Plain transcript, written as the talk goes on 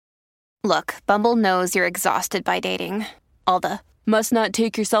Look, Bumble knows you're exhausted by dating. All the must not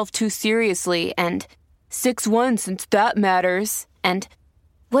take yourself too seriously and 6'1" since that matters. And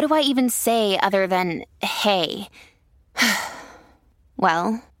what do I even say other than hey?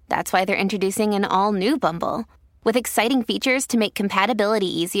 Well, that's why they're introducing an all-new Bumble with exciting features to make compatibility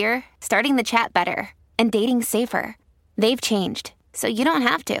easier, starting the chat better, and dating safer. They've changed, so you don't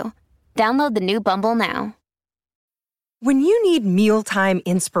have to. Download the new Bumble now. When you need mealtime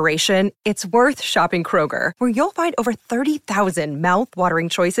inspiration, it's worth shopping Kroger, where you'll find over 30,000 mouth-watering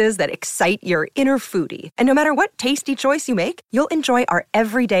choices that excite your inner foodie. And no matter what tasty choice you make, you'll enjoy our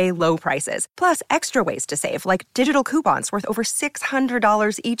everyday low prices, plus extra ways to save, like digital coupons worth over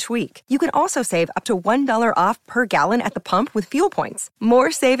 $600 each week. You can also save up to $1 off per gallon at the pump with fuel points.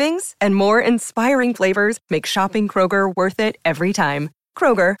 More savings and more inspiring flavors make shopping Kroger worth it every time.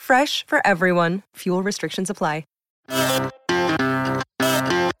 Kroger, fresh for everyone. Fuel restrictions apply.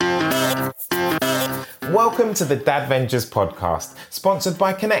 Welcome to the Dadvengers podcast, sponsored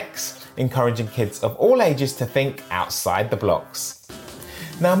by Connex, encouraging kids of all ages to think outside the blocks.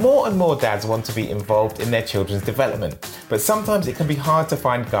 Now, more and more dads want to be involved in their children's development, but sometimes it can be hard to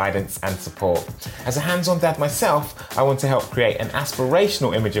find guidance and support. As a hands-on dad myself, I want to help create an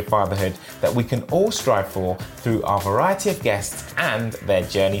aspirational image of fatherhood that we can all strive for through our variety of guests and their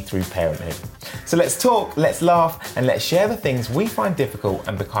journey through parenthood. So let's talk, let's laugh, and let's share the things we find difficult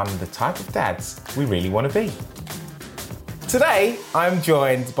and become the type of dads we really want to be. Today, I'm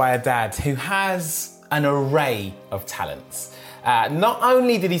joined by a dad who has an array of talents. Not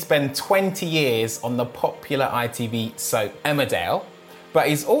only did he spend 20 years on the popular ITV soap Emmerdale, but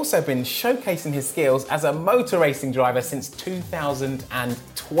he's also been showcasing his skills as a motor racing driver since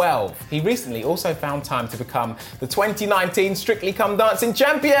 2012. He recently also found time to become the 2019 Strictly Come Dancing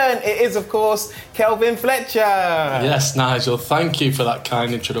champion. It is, of course, Kelvin Fletcher. Yes, Nigel, thank you for that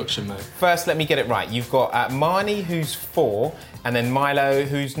kind introduction, mate. First, let me get it right. You've got Marnie, who's 4, and then Milo,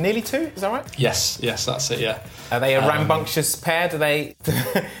 who's nearly 2, is that right? Yes, that's it, yeah. Are they a rambunctious pair? Do they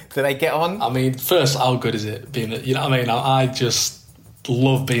get on? I mean, first, how good is it being, you know what I mean? I just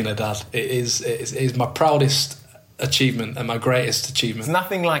love being a dad. It is my proudest achievement and my greatest achievement. There's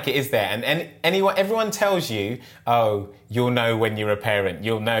nothing like it, is there? And everyone tells you, oh, you'll know when you're a parent,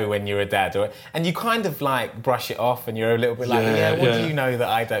 you'll know when you're a dad, and you kind of like brush it off, and you're a little bit like, what do you know that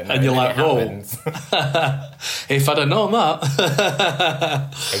I don't know? And you're like, whoa, if I'd have known that.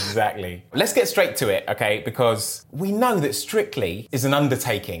 Exactly. Let's get straight to it, okay? Because we know that Strictly is an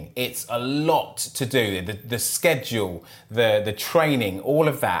undertaking. It's a lot to do. The schedule, the training, all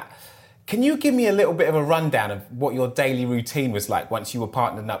of that. Can you give me a little bit of a rundown of what your daily routine was like once you were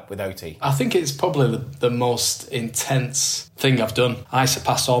partnered up with Oti? I think it's probably the most intense thing I've done. I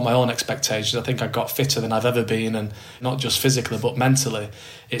surpassed all my own expectations. I think I got fitter than I've ever been, and not just physically but mentally.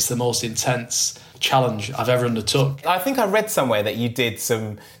 It's the most intense challenge I've ever undertook. I think I read somewhere that you did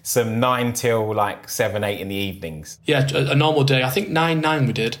some 9 till like 7, 8 in the evenings. Yeah, a normal day. I think 9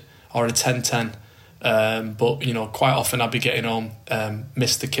 we did, or a 10. But, you know, quite often I'd be getting home,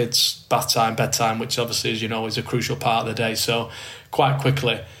 miss the kids' bath time, bedtime, which obviously, as you know, is a crucial part of the day. So quite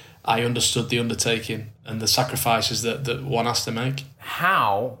quickly, I understood the undertaking and the sacrifices that one has to make.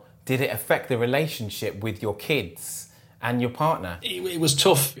 How did it affect the relationship with your kids and your partner? It was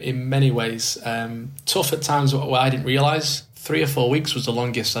tough in many ways. Tough at times where I didn't realise. 3 or 4 weeks was the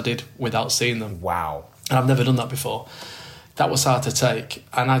longest I did without seeing them. Wow. And I've never done that before. That was hard to take,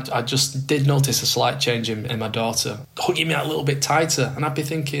 and I just did notice a slight change in my daughter, hugging me out a little bit tighter, and I'd be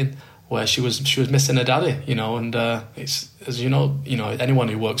thinking, well, she was missing her daddy, you know, and it's, as you know, anyone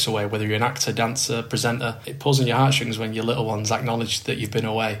who works away, whether you're an actor, dancer, presenter, it pulls on your heartstrings when your little ones acknowledge that you've been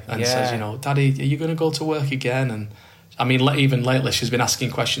away and says, Daddy, are you going to go to work again? And I mean, even lately, she's been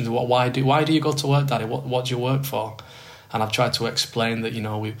asking questions, why do you go to work, Daddy? What do you work for? And I've tried to explain that,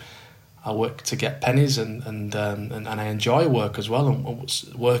 I work to get pennies and I enjoy work as well. And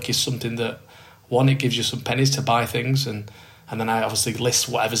work is something that, one, it gives you some pennies to buy things, and then I obviously list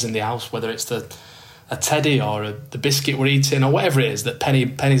whatever's in the house, whether it's a teddy or the biscuit we're eating or whatever it is, that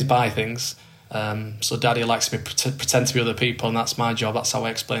pennies buy things. So Daddy likes me to pretend to be other people, and that's my job. That's how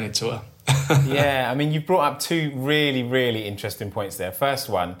I explain it to her. Yeah, I mean, you brought up 2 really, really interesting points there. First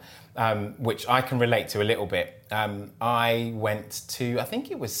one, which I can relate to a little bit. I went to, I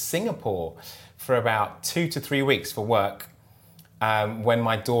think it was Singapore, for about 2 to 3 weeks for work when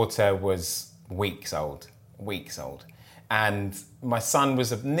my daughter was weeks old. And my son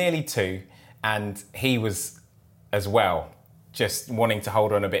was nearly 2, and he was as well, just wanting to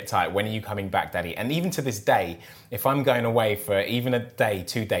hold on a bit tight. When are you coming back, Daddy? And even to this day, if I'm going away for even a day,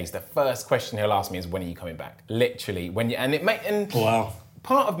 2 days, the first question he'll ask me is, when are you coming back? Literally, Wow.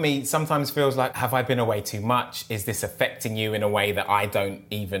 Part of me sometimes feels like, have I been away too much? Is this affecting you in a way that I don't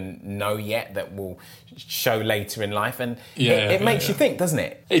even know yet, that will show later in life? And it makes you think, doesn't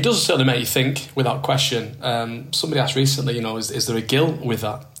it? It does certainly make you think, without question. Somebody asked recently, is there a guilt with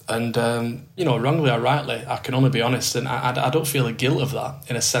that? And, wrongly or rightly, I can only be honest, and I don't feel a guilt of that,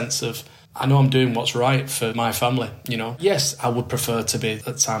 in a sense of, I know I'm doing what's right for my family, Yes, I would prefer to be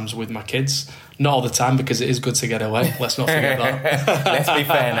at times with my kids. Not all the time, because it is good to get away. Let's not forget that. Let's be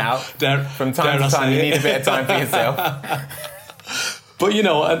fair now. From time to time, you need a bit of time for yourself. But,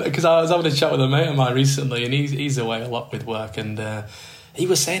 because I was having a chat with a mate of mine recently, and he's away a lot with work, and he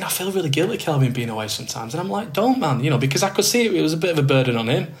was saying, I feel really guilty, Kelvin, being away sometimes. And I'm like, don't, man, because I could see it was a bit of a burden on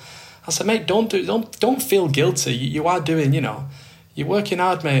him. I said, mate, don't feel guilty. You are doing, you're working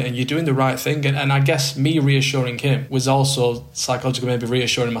hard, mate, and you're doing the right thing. And I guess me reassuring him was also psychologically maybe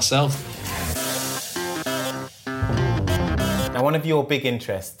reassuring myself. Now, one of your big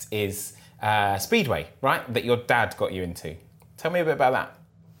interests is Speedway, right? That your dad got you into. Tell me a bit about that.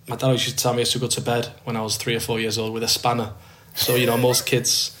 My dad used to tell me I used to go to bed when I was 3 or 4 years old with a spanner. So, most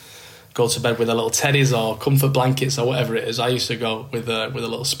kids go to bed with their little teddies or comfort blankets or whatever it is. I used to go with a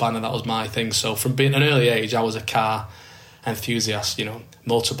little spanner. That was my thing. So from being an early age, I was a car enthusiast,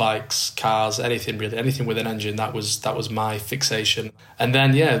 motorbikes, cars, anything really, anything with an engine. That was my fixation. And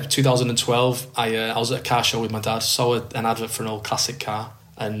then 2012, I was at a car show with my dad, saw an advert for an old classic car,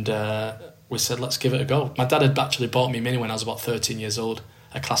 and we said, let's give it a go. My dad had actually bought me a Mini when I was about 13 years old,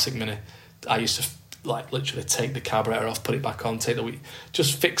 a classic Mini. I used to literally take the carburetor off, put it back on,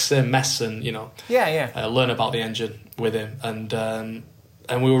 just fix the mess and learn about the engine with him. And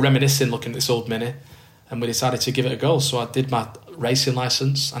we were reminiscing, looking at this old Mini. And we decided to give it a go. So I did my racing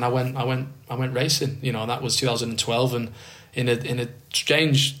license, and I went racing. That was 2012, and in a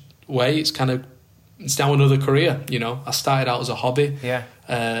strange way, it's now another career. I started out as a hobby. Yeah.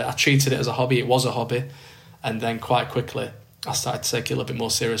 I treated it as a hobby. It was a hobby, and then quite quickly I started to take it a little bit more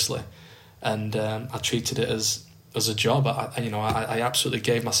seriously, and I treated it as a job. I absolutely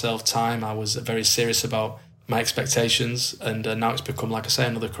gave myself time. I was very serious about my expectations, and now it's become, like I say,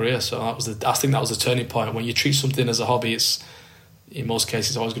 another career. So I think that was the turning point. When you treat something as a hobby, it's in most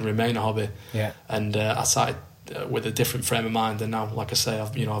cases always going to remain a hobby. Yeah. And I started with a different frame of mind, and now, like I say,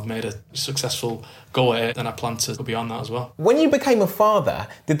 I've made a successful go at it, and I plan to go beyond that as well. When you became a father,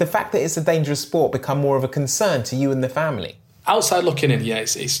 did the fact that it's a dangerous sport become more of a concern to you and the family? Outside looking in,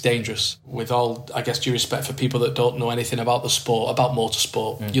 it's dangerous. With all, I guess, due respect for people that don't know anything about the sport, about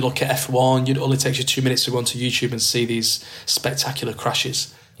motorsport. You look at F1, it only takes you 2 minutes to go onto YouTube and see these spectacular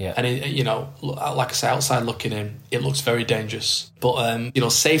crashes. Yeah. And, like I say, outside looking in, it looks very dangerous. But,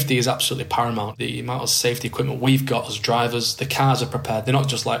 safety is absolutely paramount. The amount of safety equipment we've got as drivers, the cars are prepared. They're not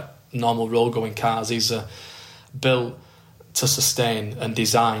just like normal road-going cars. These are built to sustain and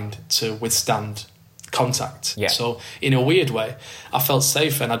designed to withstand contact. Yeah. So in a weird way, I felt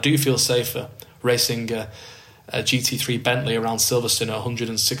safer, and I do feel safer racing a GT3 Bentley around Silverstone at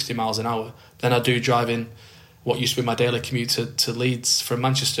 160 miles an hour than I do driving what used to be my daily commute to Leeds from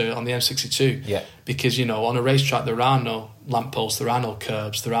Manchester on the M62. Yeah. Because, on a racetrack, there are no lampposts, there are no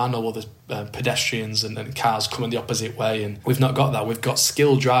curbs, there are no other pedestrians and cars coming the opposite way, and we've not got that. We've got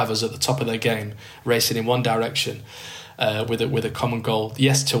skilled drivers at the top of their game racing in one direction. With a common goal,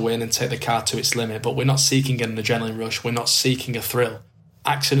 yes, to win and take the car to its limit, but we're not seeking an adrenaline rush. We're not seeking a thrill.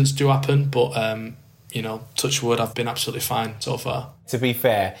 Accidents do happen, but touch wood, I've been absolutely fine so far. To be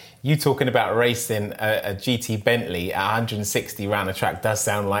fair, you talking about racing a GT Bentley at 160 round the track does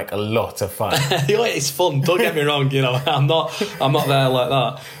sound like a lot of fun. It's fun. Don't get me wrong. I'm not there like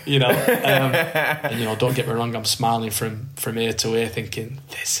that. And don't get me wrong. I'm smiling from ear to ear, thinking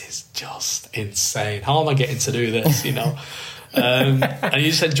this is just insane. How am I getting to do this? And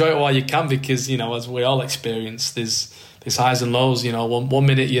you just enjoy it while you can, because as we all experience, there's highs and lows. One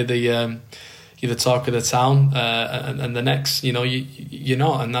minute you're the talk of the town, and the next, you're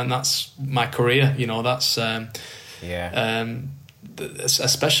not, and then that's my career. That's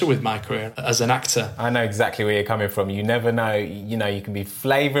especially with my career as an actor. I know exactly where you're coming from. You never know. You can be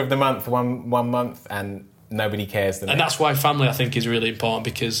flavour of the month one month, and nobody cares. And that's why family, I think, is really important,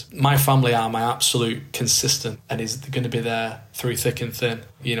 because my family are my absolute consistent, and is going to be there through thick and thin.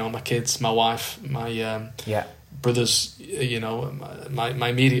 My kids, my wife, my brothers, my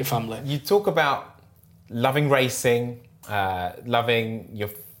immediate family. You talk about loving racing, loving your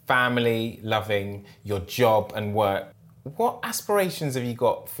family, loving your job and work. What aspirations have you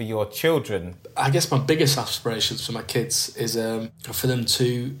got for your children? I guess my biggest aspirations for my kids is for them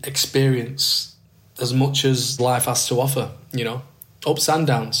to experience as much as life has to offer, ups and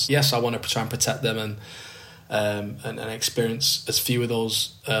downs. Yes, I want to try and protect them and experience as few of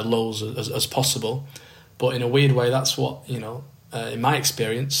those lows as possible. But in a weird way, that's what, in my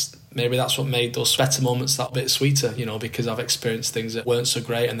experience, maybe that's what made those better moments that bit sweeter, because I've experienced things that weren't so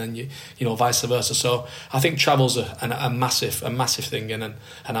great, and then vice versa. So I think travel's a massive thing, and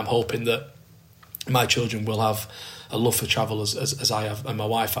I'm hoping that my children will have a love for travel as I have and my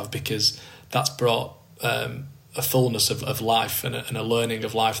wife have, because that's brought a fullness of life and a learning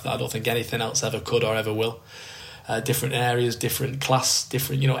of life that I don't think anything else ever could or ever will. Different areas, different class,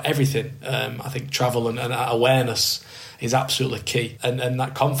 different, everything. I think travel and awareness is absolutely key. And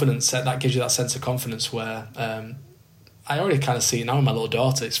that confidence, that gives you that sense of confidence where I already kind of see it now in my little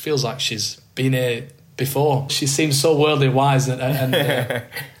daughter. It feels like she's been here before. She seems so worldly wise, and her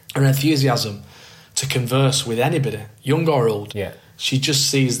enthusiasm to converse with anybody, young or old. Yeah. She just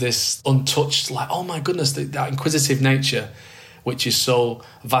sees this untouched, like, oh my goodness, that inquisitive nature, which is so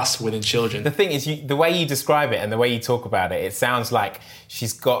vast within children. The thing is, the way you describe it and the way you talk about it, it sounds like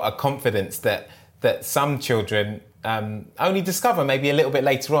she's got a confidence that some children only discover maybe a little bit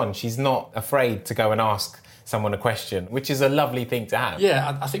later on. She's not afraid to go and ask someone a question, which is a lovely thing to have.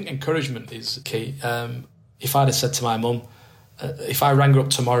 Yeah, I think encouragement is key. If I'd have said to my mum, if I rang her up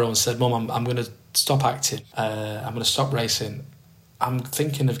tomorrow and said, Mum, I'm going to stop acting, I'm going to stop racing, I'm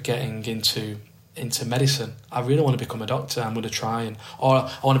thinking of getting into medicine, I really want to become a doctor, I'm going to try, or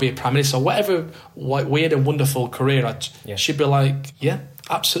I want to be a prime minister, or whatever weird and wonderful career, she'd be like, yeah,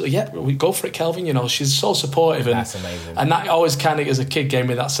 absolutely, yeah, we go for it, Kelvin. She's so supportive. And that's amazing. And that always kind of, as a kid, gave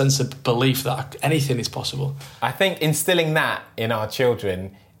me that sense of belief that anything is possible. I think instilling that in our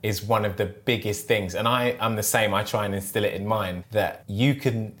children is one of the biggest things. And I'm the same. I try and instill it in mine, that you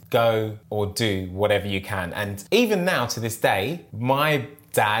can go or do whatever you can. And even now, to this day, my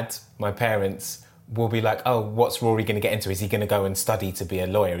dad, my parents will be like, oh, what's Rory going to get into? Is he going to go and study to be a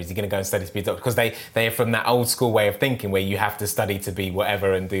lawyer? Is he going to go and study to be a doctor? Because they are from that old school way of thinking where you have to study to be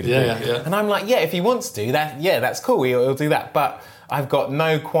whatever and do the thing. Yeah. And I'm like, yeah, if he wants to, that's cool. He'll do that. But I've got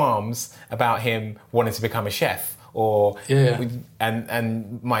no qualms about him wanting to become a chef.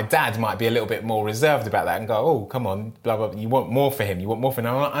 And my dad might be a little bit more reserved about that and go, oh, come on, blah, blah, blah. You want more for him.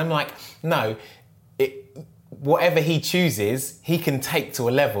 I'm like, no, whatever he chooses, he can take to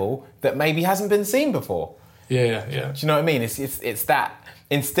a level that maybe hasn't been seen before. Yeah. Do you know what I mean? It's that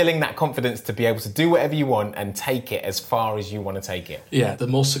instilling that confidence to be able to do whatever you want and take it as far as you want to take it. Yeah, the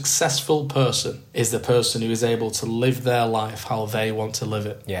most successful person is the person who is able to live their life how they want to live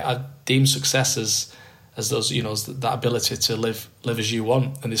it. Yeah. I deem success as those, that ability to live as you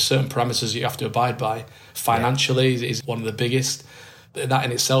want, and there's certain parameters you have to abide by. Financially is one of the biggest. That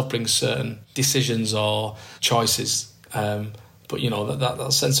in itself brings certain decisions or choices, but that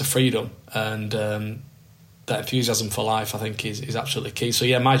sense of freedom and that enthusiasm for life, I think, is absolutely key. So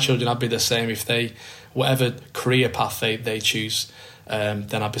yeah, my children, I'd be the same. If whatever career path they choose,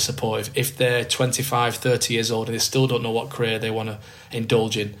 then I'd be supportive. If they're 25, 30 years old and they still don't know what career they want to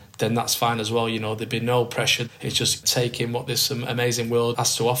indulge in, then that's fine as well. There'd be no pressure. It's just taking what this amazing world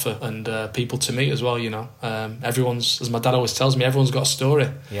has to offer, and people to meet as well. Everyone's, as my dad always tells me, everyone's got a story.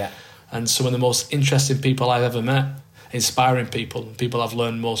 Yeah. And some of the most interesting people I've ever met, inspiring people I've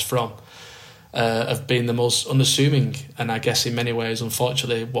learned most from, have been the most unassuming, and I guess in many ways,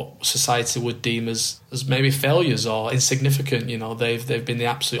 unfortunately, what society would deem as maybe failures or insignificant. They've been the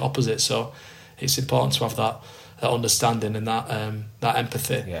absolute opposite. So it's important to have that understanding and that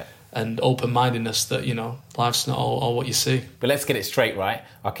empathy. Yeah. And open-mindedness that, life's not all what you see. But let's get it straight, right?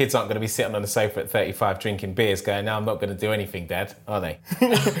 Our kids aren't going to be sitting on the sofa at 35 drinking beers going, no, I'm not going to do anything, Dad, are they?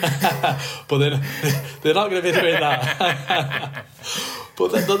 But they're not going to be doing that.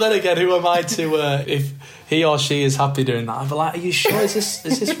 But then again, who am I to, if he or she is happy doing that, I'd be like, are you sure? Is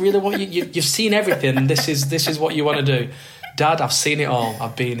this really what you've seen everything and this is what you want to do? Dad, I've seen it all.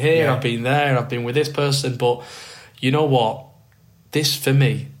 I've been here, I've been there, I've been with this person, but you know what? This, for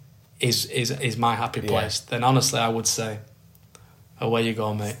me, is my happy place. Then honestly, I would say, away you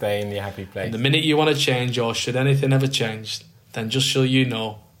go, mate. Stay in your happy place. And the minute you want to change, or should anything ever change, then just so you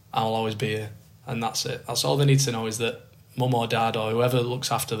know, I'll always be here. And that's it. That's all they need to know, is that mum or dad or whoever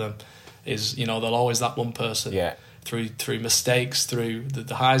looks after them is, they're always that one person. Yeah. Through mistakes, through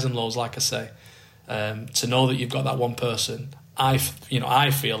the highs and lows, like I say. To know that you've got that one person, I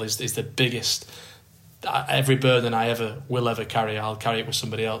feel is the biggest. Every burden I will ever carry, I'll carry it with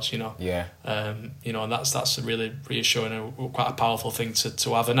somebody else. Yeah. And that's a really reassuring, quite a powerful thing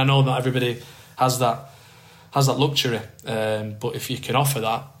to have. And I know not everybody has that luxury. But if you can offer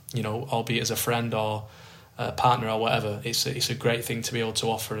that, albeit as a friend or a partner or whatever, it's a great thing to be able to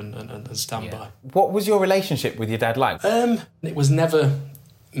offer and stand by. What was your relationship with your dad like? It was never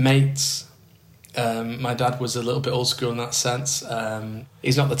mates. My dad was a little bit old school in that sense.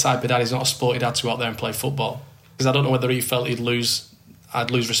 He's not the type of dad, he's not a sporty dad to go out there and play football. Because I don't know whether he felt I'd lose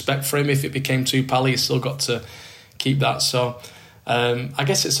respect for him if it became too pally. He's still got to keep that. So I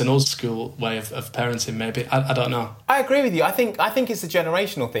guess it's an old school way of parenting, maybe. I don't know. I agree with you. I think it's a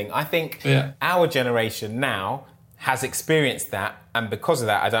generational thing. I think our generation now has experienced that, and because of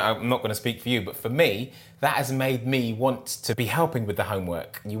that, I'm not going to speak for you, but for me, that has made me want to be helping with the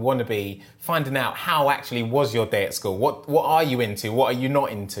homework. You want to be finding out how actually was your day at school. What are you into? What are you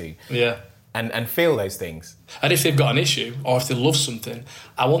not into? Yeah. And feel those things. And if they've got an issue or if they love something,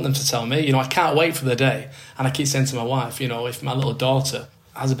 I want them to tell me. I can't wait for the day. And I keep saying to my wife, if my little daughter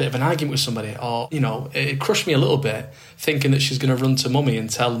has a bit of an argument with somebody, or, it crushed me a little bit thinking that she's going to run to mummy and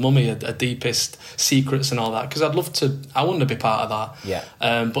tell mummy her deepest secrets and all that, because I want to be part of that.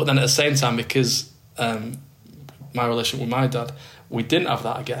 Yeah. But then at the same time, because my relationship with my dad, we didn't have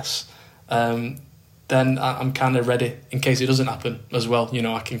that, I guess, then I'm kind of ready in case it doesn't happen as well.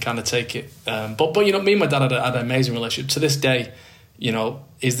 I can kind of take it. But me and my dad had an amazing relationship. To this day,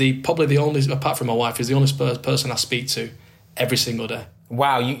 is probably the only, apart from my wife, is the only person I speak to every single day.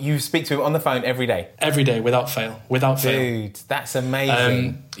 Wow, you speak to him on the phone every day? Every day, without fail. Dude, that's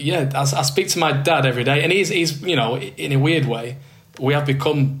amazing. I speak to my dad every day, and he's in a weird way, we have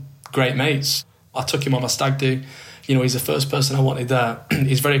become great mates. I took him on my stag do. He's the first person I wanted there.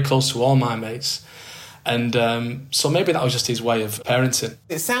 He's very close to all my mates. And so maybe that was just his way of parenting.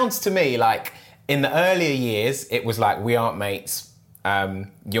 It sounds to me like in the earlier years, it was like, we aren't mates.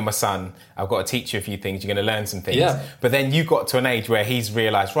 You're my son. I've got to teach you a few things. You're going to learn some things. Yeah. But then you got to an age where he's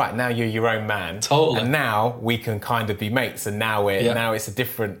realised, right, now you're your own man. Totally. And now we can kind of be mates. And now it's a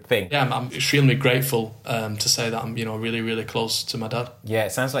different thing. Yeah, I'm extremely grateful to say that I'm, really, really close to my dad. Yeah,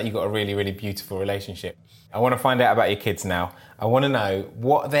 it sounds like you've got a really, really beautiful relationship. I want to find out about your kids now. I want to know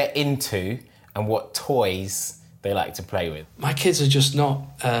what they're into and what toys they like to play with. My kids are just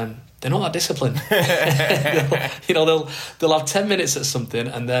not... they're not that disciplined. They'll have 10 minutes at something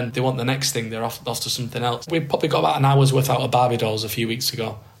and then they want the next thing. They're off to something else. We probably got about an hour's worth out of Barbie dolls a few weeks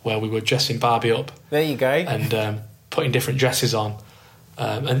ago, where we were dressing Barbie up. There you go. And putting different dresses on.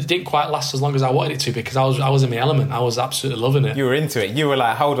 And it didn't quite last as long as I wanted it to, because I was in my element. I was absolutely loving it. You were into it. You were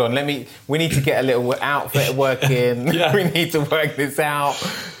like, hold on, we need to get a little outfit working. Yeah. We need to work this out.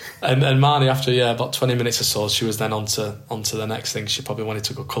 And Marnie, after about 20 minutes or so, she was then onto the next thing. She probably wanted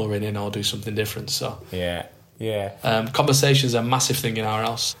to go colouring in or do something different. So yeah. Conversations are a massive thing in our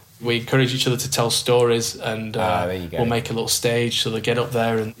house. We encourage each other to tell stories, and there you go. We'll make a little stage so they get up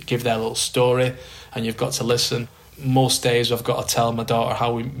there and give their little story, and you've got to listen. Most days I've got to tell my daughter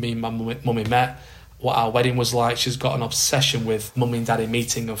how me and my mummy met, what our wedding was like. She's got an obsession with mummy and daddy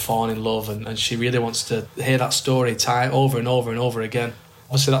meeting and falling in love, and she really wants to hear that story over and over and over again.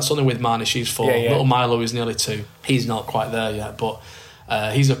 Obviously, that's only with Marnie, she's 4. Yeah. Little Milo is nearly 2. He's not quite there yet, but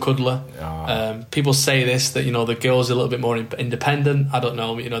he's a cuddler. Oh. People say this, that, the girls are a little bit more independent. I don't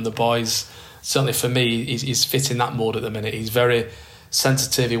know, and the boys, certainly for me, he's fit in that mode at the minute. He's very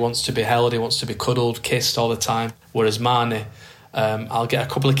sensitive. He wants to be held. He wants to be cuddled, kissed all the time. Whereas Marnie, I'll get a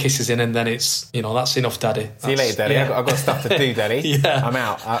couple of kisses in and then it's, that's enough, Daddy. See you later, Daddy. Yeah. I've got stuff to do, Daddy. Yeah. I'm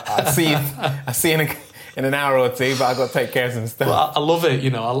out. I'll see you in an hour or two, but I've got to take care of some stuff. Well, I love it,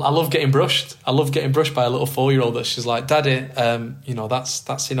 I love getting brushed. I love getting brushed by a little 4-year-old that she's like, Daddy,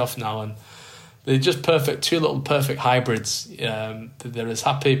 that's enough now. And they're just perfect, 2 little perfect hybrids. They're as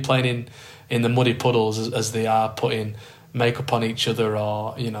happy playing in the muddy puddles as they are putting makeup on each other,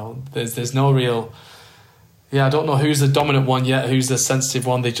 or, there's no real... Yeah, I don't know who's the dominant one yet, who's the sensitive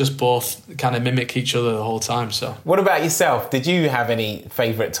one. They just both kind of mimic each other the whole time. So, what about yourself? Did you have any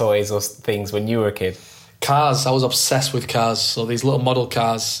favourite toys or things when you were a kid? Cars. I was obsessed with cars. So these little model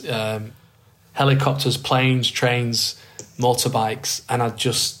cars, helicopters, planes, trains, motorbikes, and I'd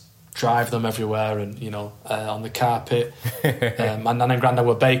just drive them everywhere and, on the carpet. My nan and granddad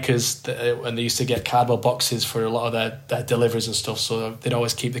were bakers, and they used to get cardboard boxes for a lot of their deliveries and stuff. So they'd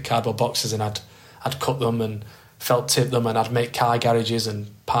always keep the cardboard boxes, and I'd cut them and felt tip them, and I'd make car garages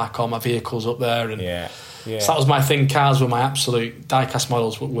and park all my vehicles up there. And yeah. So that was my thing. Cars were my absolute... Die-cast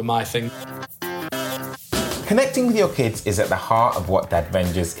models were my thing. Connecting with your kids is at the heart of what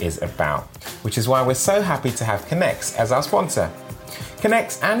Dadvengers is about, which is why we're so happy to have Connex as our sponsor.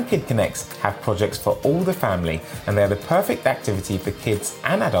 Connex and Kid Connects have projects for all the family, and they're the perfect activity for kids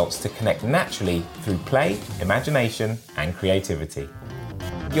and adults to connect naturally through play, imagination and creativity.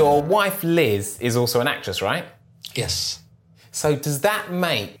 Your wife, Liz, is also an actress, right? Yes. So does that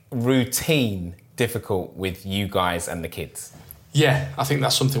make routine difficult with you guys and the kids? Yeah, I think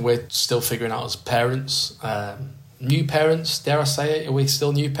that's something we're still figuring out as parents. new parents, dare I say it? Are we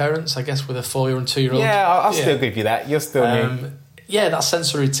still new parents, I guess, with a 4-year and 2-year-old? Yeah, I'll still give you that. You're still new. Yeah, that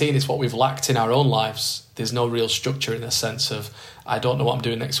sense of routine is what we've lacked in our own lives. There's no real structure in the sense of, I don't know what I'm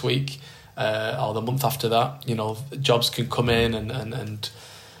doing next week or the month after that. You know, jobs can come in and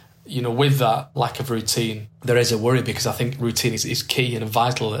you know, with that lack of routine, there is a worry, because I think routine is key and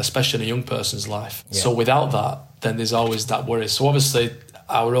vital, especially in a young person's life. Yeah. So without that, then there's always that worry. So obviously,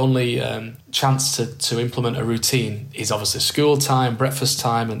 our only chance to implement a routine is obviously school time, breakfast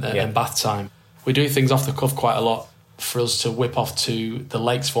time, and bath time. We do things off the cuff quite a lot. For us to whip off to the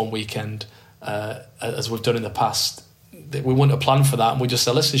lakes one weekend, as we've done in the past, we wouldn't have planned for that, and we just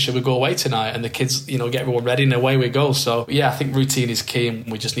said, listen, should we go away tonight? And the kids, you know, get everyone ready and away we go. So yeah, I think routine is key,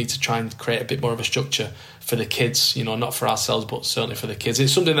 and we just need to try and create a bit more of a structure for the kids, you know, not for ourselves, but certainly for the kids.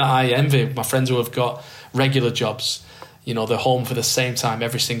 It's something that I envy my friends who have got regular jobs, you know, they're home for the same time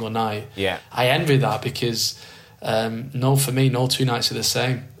every single night. Yeah, I envy that, because for me, no 2 nights are the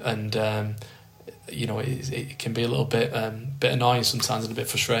same. And you know, it can be a little bit annoying sometimes and a bit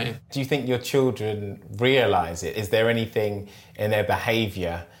frustrating. Do you think your children realise it? Is there anything in their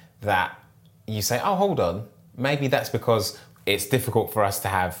behaviour that you say, oh, hold on, maybe that's because it's difficult for us to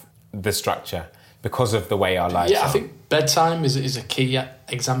have the structure because of the way our lives are? Yeah, I think bedtime is a key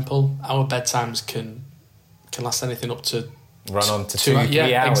example. Our bedtimes can last anything up to... Run on to 2 or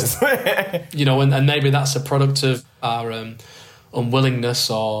 3 hours. You know, and maybe that's a product of our unwillingness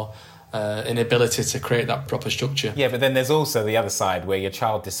or... inability to create that proper structure. Yeah, but then there's also the other side where your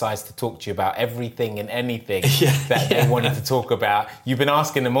child decides to talk to you about everything and anything that they wanted to talk about. You've been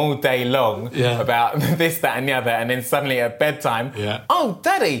asking them all day long about this, that and the other, and then suddenly at bedtime, oh,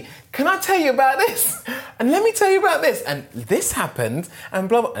 Daddy, can I tell you about this? And let me tell you about this. And this happened, and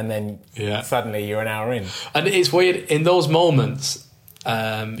blah, blah. And then suddenly you're an hour in. And it's weird, in those moments,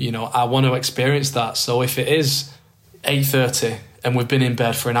 you know, I want to experience that. So if it is 8:30 and we've been in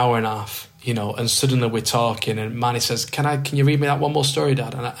bed for an hour and a half, you know, and suddenly we're talking and Manny says, can you read me that one more story,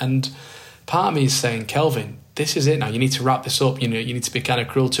 Dad? And part of me is saying, Kelvin, this is it now. You need to wrap this up. You know, you need to be kind of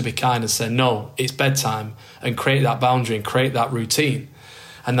cruel to be kind and say, no, it's bedtime, and create that boundary and create that routine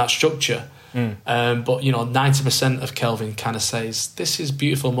and that structure. But, you know, 90% of Kelvin kind of says, this is a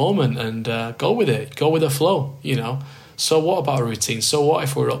beautiful moment, and go with it. Go with the flow, you know. So what about a routine? So what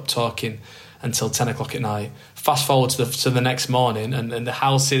if we're up talking until 10 o'clock at night? Fast forward to the next morning, and the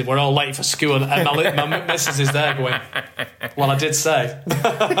house is, we're all late for school, and my missus is there going, well, I did say.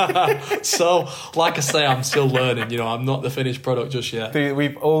 So, like I say, I'm still learning, you know, I'm not the finished product just yet.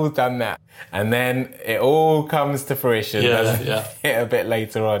 We've all done that. And then it all comes to fruition a bit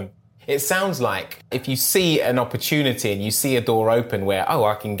later on. It sounds like if you see an opportunity and you see a door open where, oh,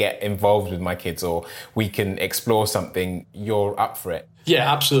 I can get involved with my kids, or we can explore something, you're up for it.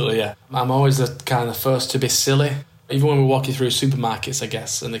 Yeah, absolutely, yeah. I'm always the kind of first to be silly. Even when we're walking through supermarkets, I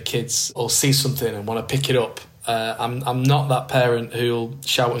guess, and the kids will see something and want to pick it up. I'm not that parent who'll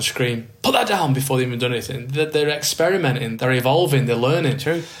shout and scream, put that down, before they've even done anything. They're experimenting, they're evolving, they're learning.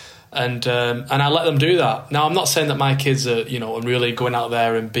 True. And I let them do that. Now, I'm not saying that my kids are, you know, really going out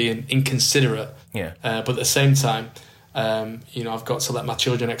there and being inconsiderate. Yeah. But at the same time, you know, I've got to let my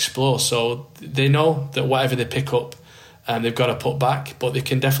children explore. So they know that whatever they pick up, they've got to put back, but they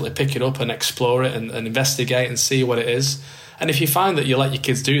can definitely pick it up and explore it and investigate and see what it is. And if you find that you let your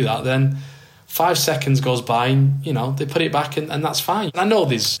kids do that, then 5 seconds goes by and, you know, they put it back and that's fine. And I know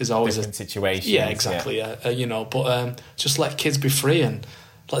there's always different situations. Yeah, exactly, you know, but just let kids be free and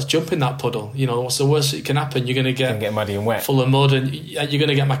let's jump in that puddle. You know, what's the worst that can happen? You're going to get muddy and wet. Full of mud, and you're going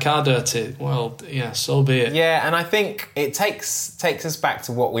to get my car dirty. Well, yeah, so be it. Yeah, and I think it takes us back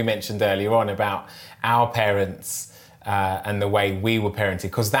to what we mentioned earlier on about our parents and the way we were parented,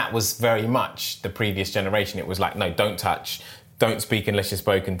 because that was very much the previous generation. It was like, no, don't touch, don't speak unless you're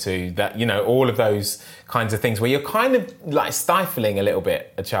spoken to. That, you know, all of those kinds of things where you're kind of like stifling a little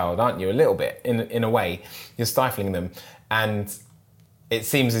bit a child, aren't you? A little bit, in a way, you're stifling them. And it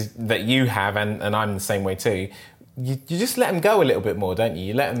seems that you have, and I'm the same way too, you just let them go a little bit more, don't you?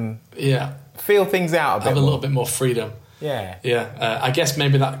 You let them feel things out a bit more. Have a little bit more freedom. Yeah. Yeah. I guess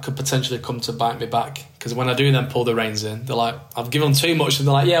maybe that could potentially come to bite me back, because when I do then pull the reins in, they're like, I've given them too much, and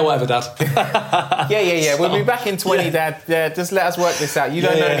they're like, yeah, whatever, Dad. Yeah. We'll be back in 20, Dad. Yeah, just let us work this out. You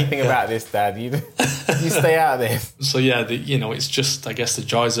don't know anything about this, Dad. You stay out of this. So yeah, you know, it's just, I guess, the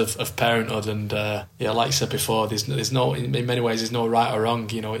joys of parenthood, and like you said before, there's no, in many ways, there's no right or wrong.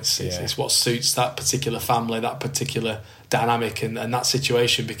 You know, it's what suits that particular family, that particular dynamic and that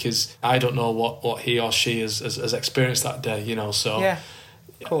situation, because I don't know what he or she has experienced that day, you know, so yeah,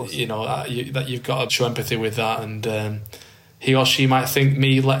 of course. You know, that you've got to show empathy with that, and he or she might think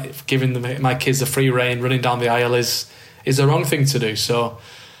me giving my kids the free rein, running down the aisle is the wrong thing to do. So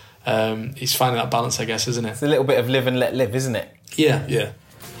he's finding that balance, I guess, isn't it? It's a little bit of live and let live, isn't it? Yeah, yeah.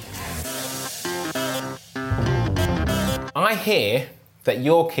 I hear that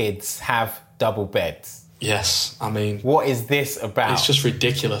your kids have double beds. Yes, I mean... What is this about? It's just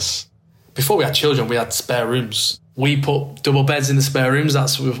ridiculous. Before we had children, we had spare rooms. We put double beds in the spare rooms.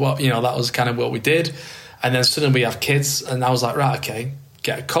 That's what, that was kind of what we did. And then suddenly we have kids, and I was like, right, okay,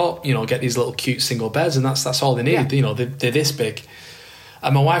 get a cot, get these little cute single beds, and that's all they need. Yeah. They're this big.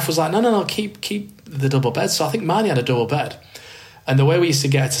 And my wife was like, no, keep the double bed. So I think Marnie had a double bed. And the way we used to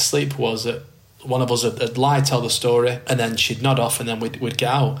get her to sleep was that one of us would lie, tell the story, and then she'd nod off, and then we'd get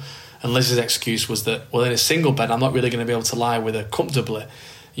out. And Liz's excuse was that, well, in a single bed, I'm not really going to be able to lie with her comfortably.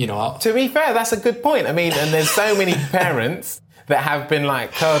 To be fair, that's a good point. I mean, and there's so many parents that have been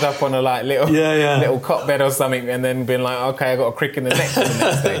like curled up on a little cot bed or something, and then been like, okay, I got a crick in the neck for the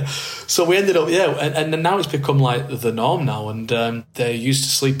next day. So we ended up, and now it's become like the norm now, and they're used to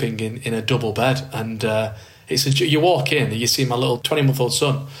sleeping in a double bed, and you walk in and you see my little 20-month-old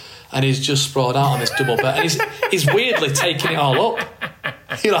son, and he's just sprawled out on this double bed, and he's weirdly taking it all up.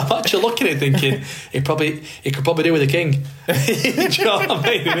 I'm actually looking at it thinking he could probably do with a king. Do you know what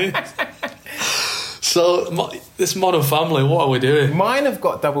I mean? So this modern family, what are we doing? Mine have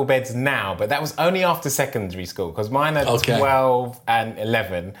got double beds now, but that was only after secondary school, because mine are 12 and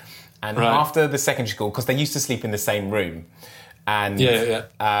 11, and after the secondary school, because they used to sleep in the same room, and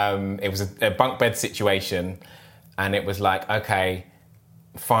it was a bunk bed situation, and it was like, okay,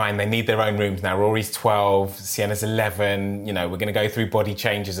 fine, they need their own rooms now. Rory's 12, Sienna's 11, we're going to go through body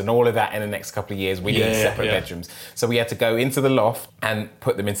changes and all of that in the next couple of years. We need separate bedrooms. So we had to go into the loft and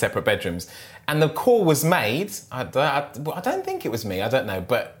put them in separate bedrooms. And the call was made, I don't think it was me, I don't know,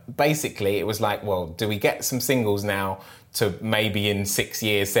 but basically it was like, well, do we get some singles now to maybe in 6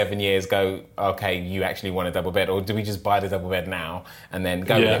 years, 7 years go, okay, you actually want a double bed, or do we just buy the double bed now and then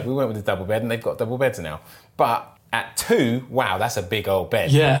go with it? We went with the double bed and they've got double beds now. But at 2, wow, that's a big old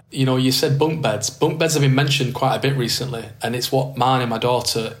bed. Yeah, you said bunk beds. Bunk beds have been mentioned quite a bit recently, and it's what Marnie, my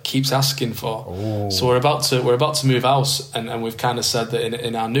daughter, keeps asking for. Ooh. So we're about to move house, and we've kind of said that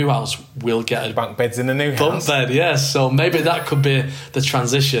in our new house we'll get a bunk beds in the new bunk house. Bed. Yes, so maybe that could be the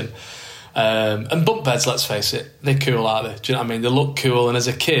transition. And bunk beds, let's face it, they're cool, aren't they? Do you know what I mean? They look cool, and as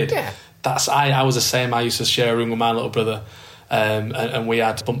a kid, I was the same. I used to share a room with my little brother, and we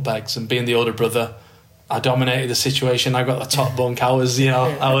had bunk beds. And being the older brother, I dominated the situation. I got the top bunk. I was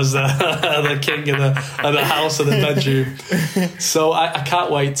the king of the house or the bedroom. So I can't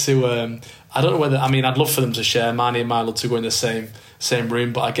wait to. I don't know whether. I mean, I'd love for them to share. Marnie and Milo to go in the same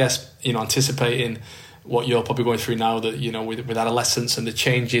room. But I guess anticipating what you're probably going through now, that with adolescence and the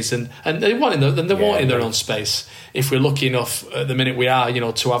changes and they want in their own space. If we're lucky enough at the minute we are,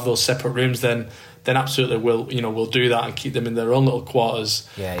 to have those separate rooms, then absolutely we'll do that and keep them in their own little quarters.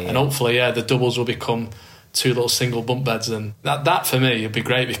 And hopefully, the doubles will become 2 little single bunk beds, and that for me would be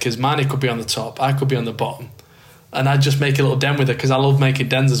great, because Marnie could be on the top, I could be on the bottom, and I'd just make a little den with her, because I love making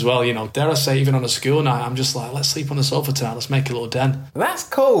dens as well. Dare I say, even on a school night, I'm just like, let's sleep on the sofa tonight, let's make a little den. That's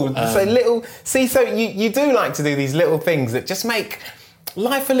cool. So you do like to do these little things that just make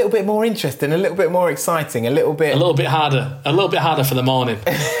life a little bit more interesting, a little bit more exciting, a little bit harder for the morning.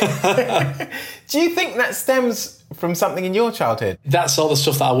 Do you think that stems from something in your childhood? That's all the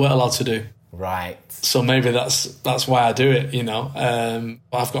stuff that I weren't allowed to do. Right. So maybe that's why I do it.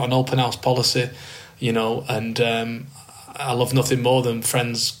 I've got an open house policy, and I love nothing more than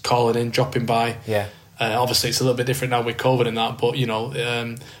friends calling in, dropping by. Yeah. Obviously, it's a little bit different now with COVID and that, but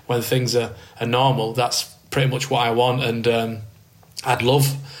when things are normal, that's pretty much what I want. And I'd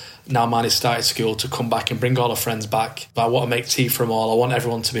love, now Marnie's started school, to come back and bring all her friends back. But I want to make tea for them all. I want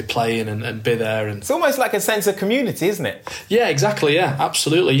everyone to be playing and be there. And it's almost like a sense of community, isn't it? Yeah, exactly. Yeah,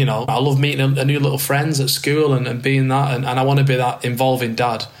 absolutely. I love meeting a new little friends at school and being that. And I want to be that involving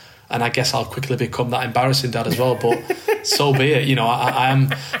dad. And I guess I'll quickly become that embarrassing dad as well. But so be it.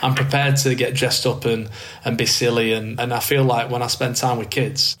 I'm prepared to get dressed up and be silly. And I feel like when I spend time with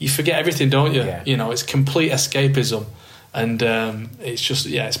kids, you forget everything, don't you? Yeah. It's complete escapism. And it's just,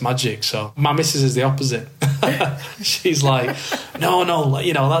 it's magic. So my missus is the opposite. She's like, no,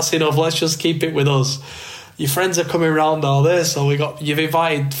 that's enough. Let's just keep it with us. Your friends are coming round all this. So you've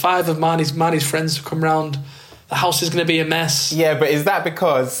invited 5 of Marnie's friends to come round. The house is going to be a mess. Yeah, but is that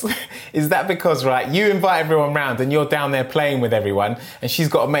because, right, you invite everyone round and you're down there playing with everyone and she's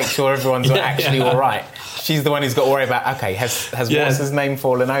got to make sure everyone's actually all right. She's the one who's got to worry about, okay, has what's his name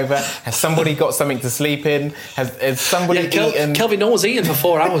fallen over? Has somebody got something to sleep in? Has somebody eaten? Kelvin, no one's eaten for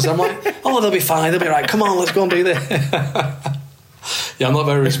 4 hours. I'm like, oh, they'll be fine. They'll be right. Come on, let's go and do this. Yeah, I'm not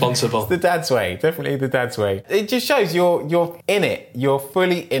very responsible. It's the dad's way, definitely the dad's way. It just shows you're in it. You're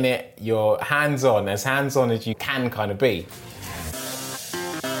fully in it. You're hands-on as you can kind of be.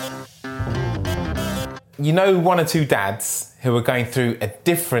 You know, one or two dads who are going through a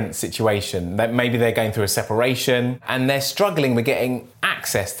different situation, that maybe they're going through a separation and they're struggling with getting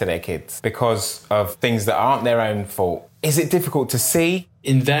access to their kids because of things that aren't their own fault. Is it difficult to see?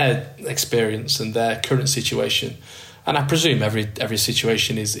 In their experience and their current situation, and I presume every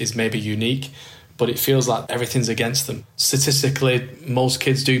situation is maybe unique, but it feels like everything's against them. Statistically, most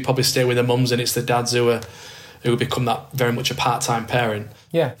kids do probably stay with their mums, and it's the dads who become that very much a part-time parent.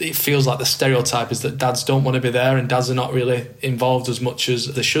 Yeah. It feels like the stereotype is that dads don't want to be there and dads are not really involved as much as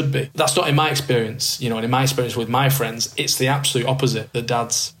they should be. That's not in my experience. You know, and in my experience with my friends, it's the absolute opposite. The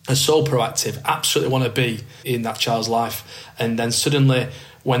dads are so proactive, absolutely want to be in that child's life. And then suddenly,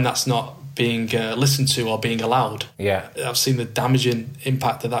 when that's not being listened to or being allowed. Yeah, I've seen the damaging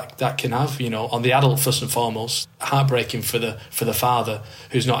impact that can have, you know, on the adult first and foremost. Heartbreaking for the father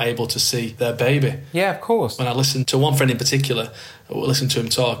who's not able to see their baby. Yeah, of course. When I listened to one friend in particular, listened to him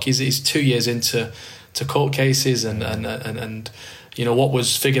talk, he's 2 years into court cases and you know, what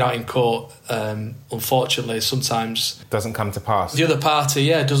was figured out in court, unfortunately, sometimes doesn't come to pass. The other party,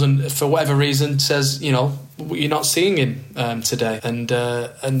 doesn't, for whatever reason, says, you know, you're not seeing him today, and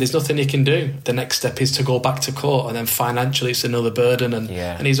there's nothing he can do. The next step is to go back to court, and then financially it's another burden,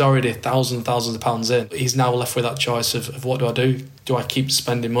 and he's already thousands of pounds in. He's now left with that choice of what do I do? Do I keep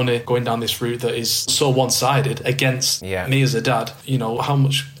spending money going down this route that is so one-sided against me as a dad? You know, how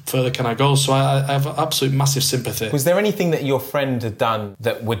much further can I go? So I have absolute massive sympathy. Was there anything that your friend had done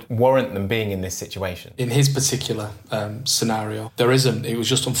that would warrant them being in this situation? In his particular scenario, there isn't. It was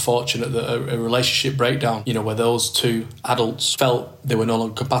just unfortunate that a relationship breakdown, you know, where those two adults felt they were no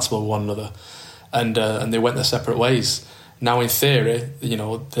longer compatible with one another, and they went their separate ways. Now, in theory, you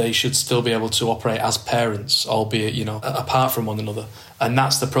know, they should still be able to operate as parents, albeit, you know, apart from one another. And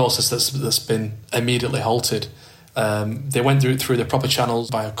that's the process that's been immediately halted. They went through the proper channels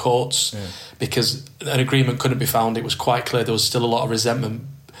via courts because an agreement couldn't be found. It was quite clear there was still a lot of resentment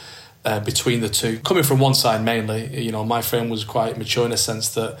between the two. Coming from one side mainly, you know, my friend was quite mature in a sense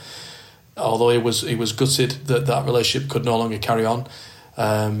that although he was gutted that relationship could no longer carry on,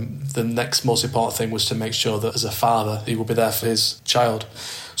 the next most important thing was to make sure that as a father he would be there for his child.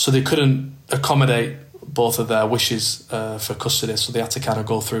 So they couldn't accommodate both of their wishes for custody, so they had to kind of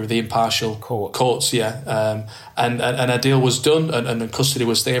go through the impartial courts, and a deal was done, and custody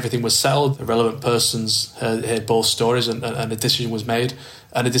was there, everything was settled. The relevant persons heard both stories, and a decision was made,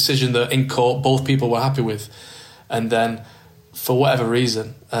 and a decision that in court both people were happy with. And then, for whatever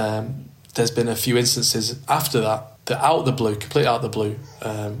reason, there's been a few instances after that out of the blue, completely out of the blue,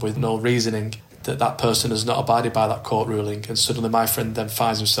 with no reasoning, that person has not abided by that court ruling, and suddenly my friend then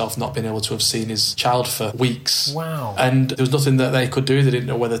finds himself not being able to have seen his child for weeks. Wow. And there was nothing that they could do. They didn't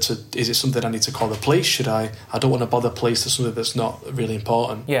know whether to, is it something I need to call the police? Should I don't want to bother police, there's something that's not really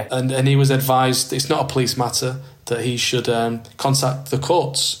important. Yeah. And he was advised it's not a police matter, that he should contact the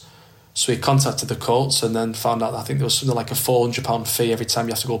courts. So he contacted the courts and then found out, I think there was something like a £400 fee every time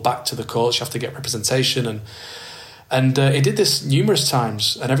you have to go back to the courts, you have to get representation, and he did this numerous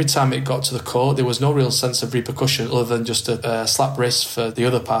times, and every time it got to the court, there was no real sense of repercussion other than just a slap wrist for the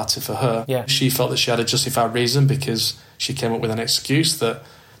other party, for her. Yeah. She felt that she had a justified reason because she came up with an excuse that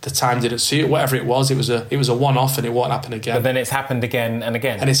the time didn't see it. Whatever it was a one-off and it won't happen again. But then it's happened again and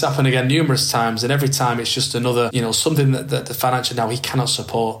again. And it's happened again numerous times, and every time it's just another, you know, something that the financial now he cannot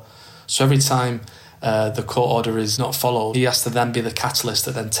support. So every time the court order is not followed, he has to then be the catalyst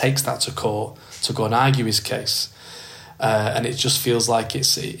that then takes that to court to go and argue his case. And it just feels like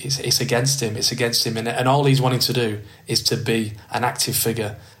it's against him, and all he's wanting to do is to be an active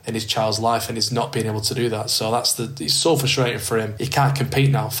figure in his child's life, and he's not being able to do that. So it's so frustrating for him. He can't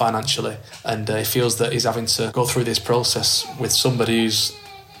compete now financially, and he feels that he's having to go through this process with somebody who's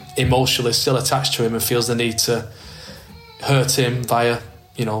emotionally still attached to him and feels the need to hurt him via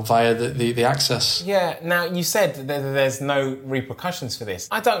the access. Yeah, now you said that there's no repercussions for this.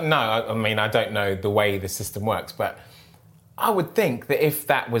 I don't know. I mean, I don't know the way the system works, but I would think that if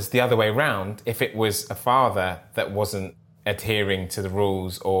that was the other way round, if it was a father that wasn't adhering to the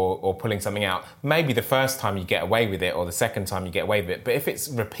rules or pulling something out, maybe the first time you get away with it or the second time you get away with it. But if it's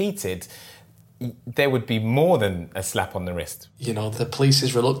repeated, there would be more than a slap on the wrist. You know, the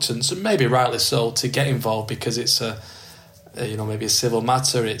police's reluctance, and maybe rightly so, to get involved because it's maybe a civil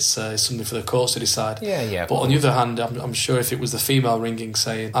matter, it's something for the courts to decide. Yeah. But on the other hand, I'm sure if it was the female ringing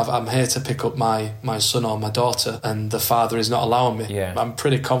saying, I'm here to pick up my son or my daughter and the father is not allowing me, I'm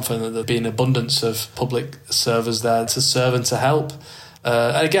pretty confident that there'd be an abundance of public servers there to serve and to help.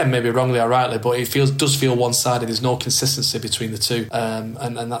 And again, maybe wrongly or rightly, but it does feel one-sided. There's no consistency between the two.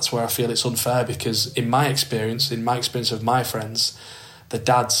 And that's where I feel it's unfair because in my experience of my friends, the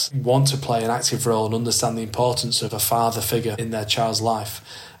dads want to play an active role and understand the importance of a father figure in their child's life.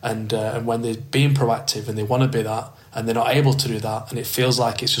 And when they're being proactive and they want to be that and they're not able to do that and it feels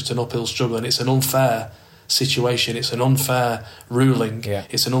like it's just an uphill struggle and it's an unfair situation, it's an unfair ruling,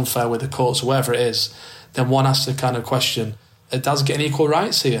 it's an unfair with the courts or whatever it is, then one has to kind of question, dads getting equal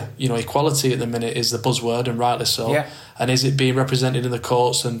rights here? You know, equality at the minute is the buzzword, and rightly so. Yeah. And is it being represented in the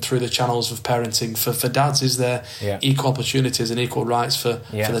courts and through the channels of parenting for dads? Is there equal opportunities and equal rights for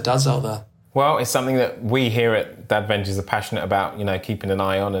the dads out there? Well, it's something that we here at Dad Vengers are passionate about, you know, keeping an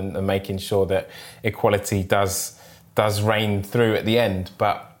eye on and making sure that equality does reign through at the end.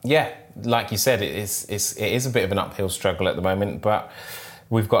 But yeah, like you said, it is a bit of an uphill struggle at the moment, but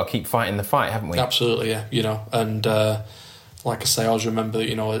we've got to keep fighting the fight, haven't we? Absolutely, yeah. You know, and like I say, I always remember that,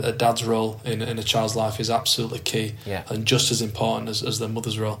 you know, a dad's role in a child's life is absolutely key and just as important as their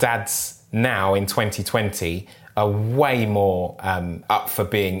mother's role. Dads now in 2020 are way more up for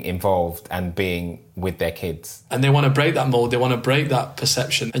being involved and being with their kids. And they want to break that mould, they want to break that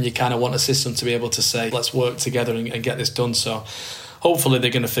perception, and you kind of want a system to be able to say, let's work together and get this done. So hopefully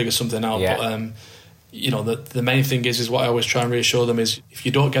they're going to figure something out. Yeah. But, you know, the main thing is what I always try and reassure them is if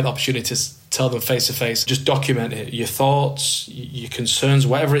you don't get the opportunity to tell them face to face, just document it. Your thoughts, your concerns,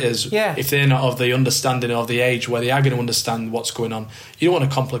 whatever it is. Yeah. If they're not of the understanding of the age where they are going to understand what's going on, you don't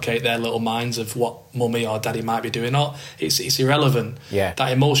want to complicate their little minds of what mummy or daddy might be doing. Or it's irrelevant. Yeah.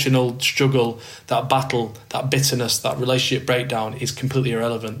 That emotional struggle, that battle, that bitterness, that relationship breakdown is completely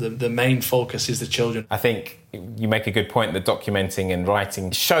irrelevant. The main focus is the children. I think you make a good point that documenting and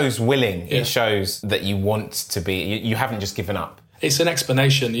writing shows willing. It shows that you want to be, you haven't just given up. It's an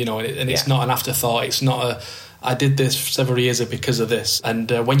explanation, you know, and it's not an afterthought. It's not I did this several years ago because of this. And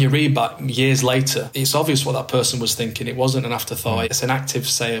when you read back years later, it's obvious what that person was thinking. It wasn't an afterthought. It's an active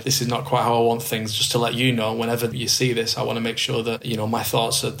say of, this is not quite how I want things, just to let you know whenever you see this, I want to make sure that, you know, my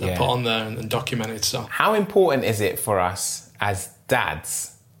thoughts are put on there and documented. So, how important is it for us as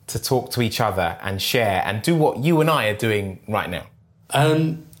dads to talk to each other and share and do what you and I are doing right now?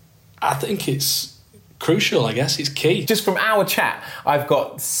 I think it's crucial, I guess. It's key. Just from our chat, I've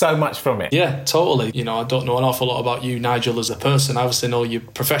got so much from it. Yeah, totally. You know, I don't know an awful lot about you, Nigel, as a person. I obviously know you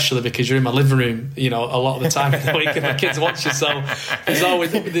professionally because you're in my living room, you know, a lot of the time in the week and my kids watch you. So there's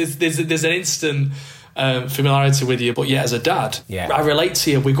always there's an instant familiarity with you. But yeah, as a dad, I relate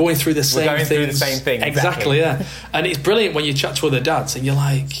to you. We're going through the same things. Through the same thing. Exactly, yeah. And it's brilliant when you chat to other dads and you're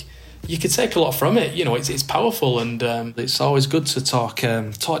like, you could take a lot from it. You know, it's powerful, and it's always good to talk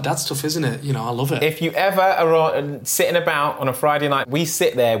dad stuff, isn't it? You know, I love it. If you ever are sitting about on a Friday night, we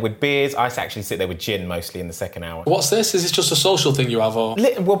sit there with beers. I actually sit there with gin mostly in the second hour. What's this? Is this just a social thing you have? Or?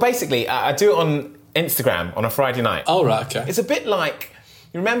 Well, basically, I do it on Instagram on a Friday night. Oh, right, okay. It's a bit like...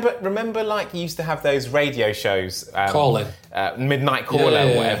 You remember like you used to have those radio shows... Calling. Midnight Caller,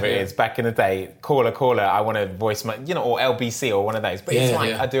 or whatever it is, back in the day. Caller, I want to voice my... You know, or LBC or one of those. But it's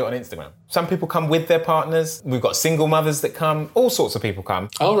like I do it on Instagram. Some people come with their partners. We've got single mothers that come. All sorts of people come.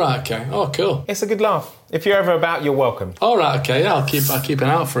 Oh, right, okay. Oh, cool. It's a good laugh. If you're ever about, you're welcome. Oh, right, okay. Yeah, I'll keep an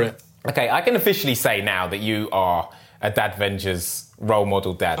eye out for it. Okay, I can officially say now that you are a Dad Vengers role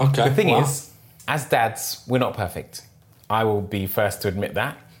model dad. Okay. The thing is, as dads, we're not perfect. I will be first to admit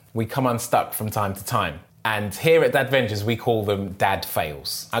that. We come unstuck from time to time. And here at Dad Vengers, we call them dad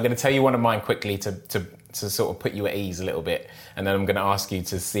fails. I'm going to tell you one of mine quickly to sort of put you at ease a little bit. And then I'm going to ask you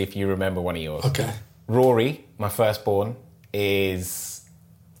to see if you remember one of yours. Okay. Rory, my firstborn,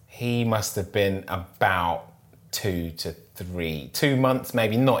 he must have been about 2 to 2 months,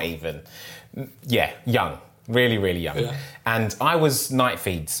 maybe not even. Yeah, young. Really, really young. Yeah. And I was night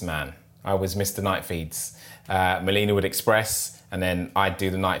feeds, man. I was Mr. Night Feeds. Melina would express, and then I'd do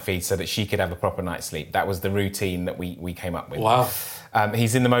the night feed so that she could have a proper night's sleep. That was the routine that we came up with. Wow.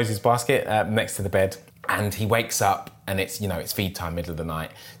 He's in the Moses basket next to the bed, and he wakes up, and it's feed time, middle of the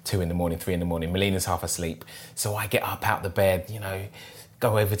night, 2 in the morning, 3 in the morning. Melina's half asleep. So I get up out the bed,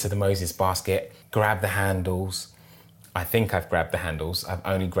 go over to the Moses basket, grab the handles. I think I've grabbed the handles. I've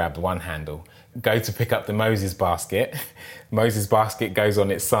only grabbed one handle. Go to pick up the Moses basket. Moses basket goes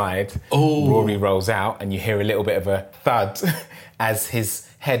on its side. Oh. Rory rolls out and you hear a little bit of a thud as his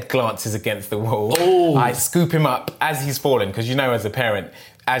head glances against the wall. Oh. I scoop him up as he's falling, because you know, as a parent,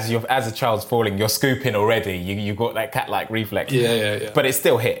 as a child's falling, you're scooping already. You've got that cat-like reflex. Yeah. But it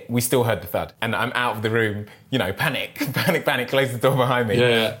still hit. We still heard the thud. And I'm out of the room, panic, close the door behind me.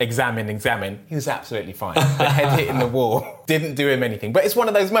 Yeah. Examine. He was absolutely fine. The head hitting the wall didn't do him anything. But it's one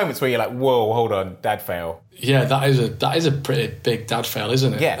of those moments where you're like, whoa, hold on, dad fail. Yeah, that is a pretty big dad fail,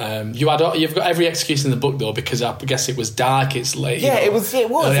 isn't it? Yeah. You've got every excuse in the book though, because I guess it was dark, it's late. Yeah, it was.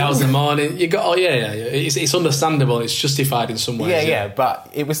 Early hours in the morning. You got It's understandable. It's justified in some ways. Yeah. But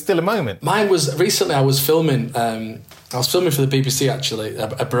it was still a moment. Mine was recently. I was filming for the BBC actually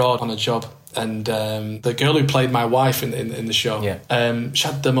abroad on a job, and the girl who played my wife in the show, she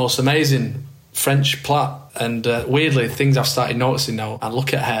had the most amazing French plait, and weirdly, things I've started noticing now. I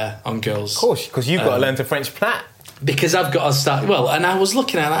look at hair on girls. Of course, because you've got to learn to French plait. Because I've got to start. Well, and I was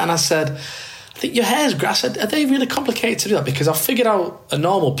looking at it and I said, I think your hair's grass. Are they really complicated to do that? Because I've figured out a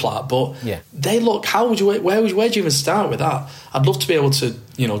normal plait, but they look. Where'd you even start with that? I'd love to be able to,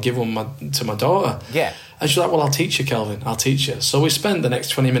 give one to my daughter. Yeah. And she's like, well, I'll teach you, Kelvin. I'll teach you. So we spent the next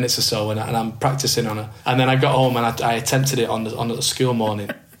 20 minutes or so, and I'm practicing on her. And then I got home and I attempted it on the school morning,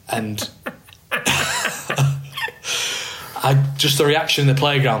 and the reaction in the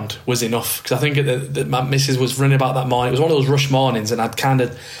playground was enough, because I think that my missus was running about that morning. It was one of those rush mornings, and I'd kind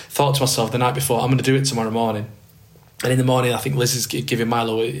of thought to myself the night before, I'm going to do it tomorrow morning. And in the morning, I think Liz is giving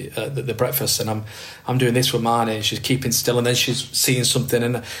Milo the breakfast, and I'm doing this with Marnie, and she's keeping still, and then she's seeing something,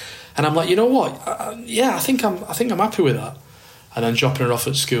 and I'm like, you know what? I think I'm happy with that. And then dropping her off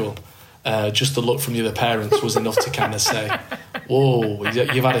at school, just the look from the other parents was enough to kind of say, whoa,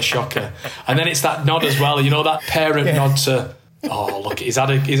 you've had a shocker. And then it's that nod as well, that parent nod to, oh, look, he's had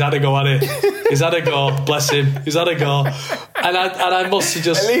a go at it. He's had a go, bless him. He's had a go. And I must have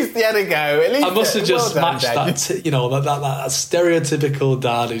just... At least he had a go. I must have just matched that stereotypical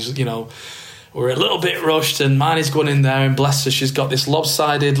dad who's, we're a little bit rushed, and Marnie's going in there, and bless her, she's got this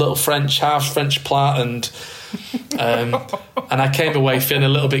lopsided little half French plait, and I came away feeling a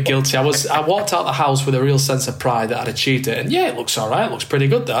little bit guilty. I walked out the house with a real sense of pride that I'd achieved it, and it looks all right, it looks pretty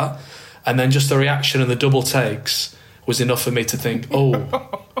good, that. And then just the reaction and the double takes was enough for me to think, maybe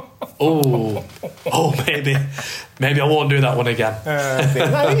I won't do that one again.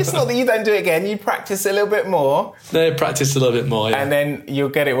 No, it's not that you don't do it again. You practice a little bit more. Practice a little bit more, yeah. And then you'll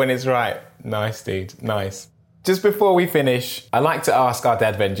get it when it's right. Nice, dude. Nice. Just before we finish, I like to ask our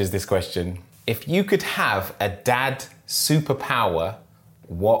Dadvengers this question. If you could have a dad superpower,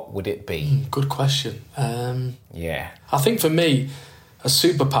 what would it be? Good question. Yeah. I think for me, a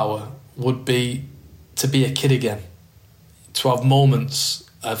superpower would be to be a kid again. To have moments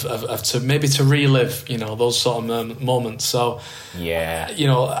of to relive, those sort of moments. So, yeah,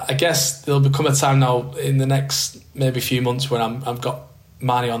 I guess there'll become a time now in the next maybe few months where I've got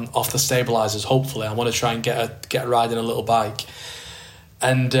Marnie off the stabilisers. Hopefully, I want to try and get her riding a little bike,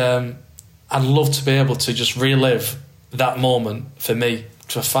 and I'd love to be able to just relive that moment for me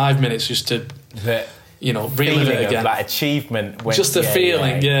for 5 minutes, just to relive it again. That achievement. Just the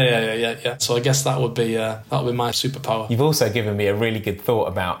feeling. Yeah. So I guess that would be my superpower. You've also given me a really good thought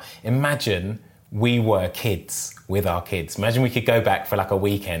about, imagine we were kids with our kids. Imagine we could go back for like a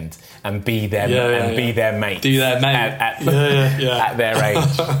weekend and be them be their mates. Be their mate. At their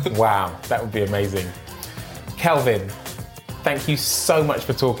age. Wow, that would be amazing. Kelvin, thank you so much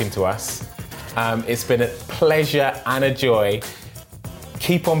for talking to us. It's been a pleasure and a joy.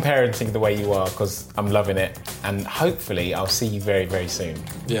 Keep on parenting the way you are, because I'm loving it, and hopefully I'll see you very, very soon.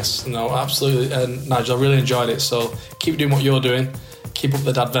 Yes, no, absolutely. And Nigel, I really enjoyed it, so keep doing what you're doing. Keep up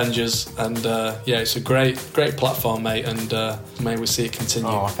the Dadvengers, and it's a great platform, mate, and may we see it continue.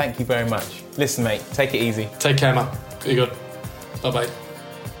 Oh, thank you very much. Listen, mate, take it easy. Take care, man. Be good. Bye-bye.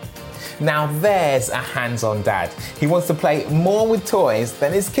 Now there's a hands-on dad. He wants to play more with toys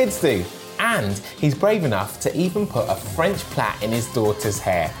than his kids do. And he's brave enough to even put a French plait in his daughter's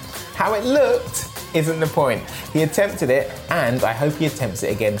hair. How it looked isn't the point. He attempted it, and I hope he attempts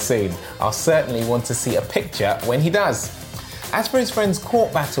it again soon. I'll certainly want to see a picture when he does. As for his friend's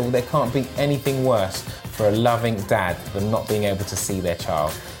court battle, there can't be anything worse for a loving dad than not being able to see their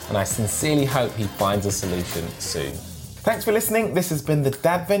child. And I sincerely hope he finds a solution soon. Thanks for listening. This has been the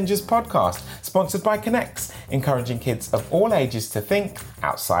Dadvengers podcast, sponsored by Connex, encouraging kids of all ages to think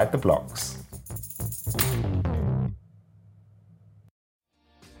outside the blocks.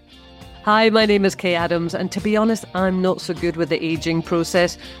 Hi, my name is Kay Adams, and to be honest, I'm not so good with the ageing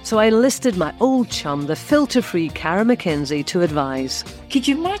process, so I enlisted my old chum, the filter-free Cara McKenzie, to advise. Could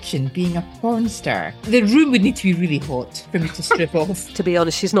you imagine being a porn star? The room would need to be really hot for me to strip off. To be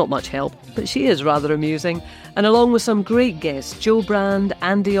honest, she's not much help, but she is rather amusing. And along with some great guests, Jo Brand,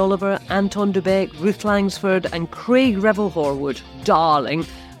 Andy Oliver, Anton Dubeck, Ruth Langsford and Craig Revel-Horwood, darling,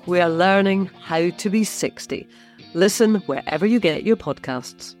 we are learning how to be 60. Listen wherever you get your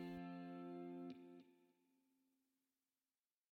podcasts.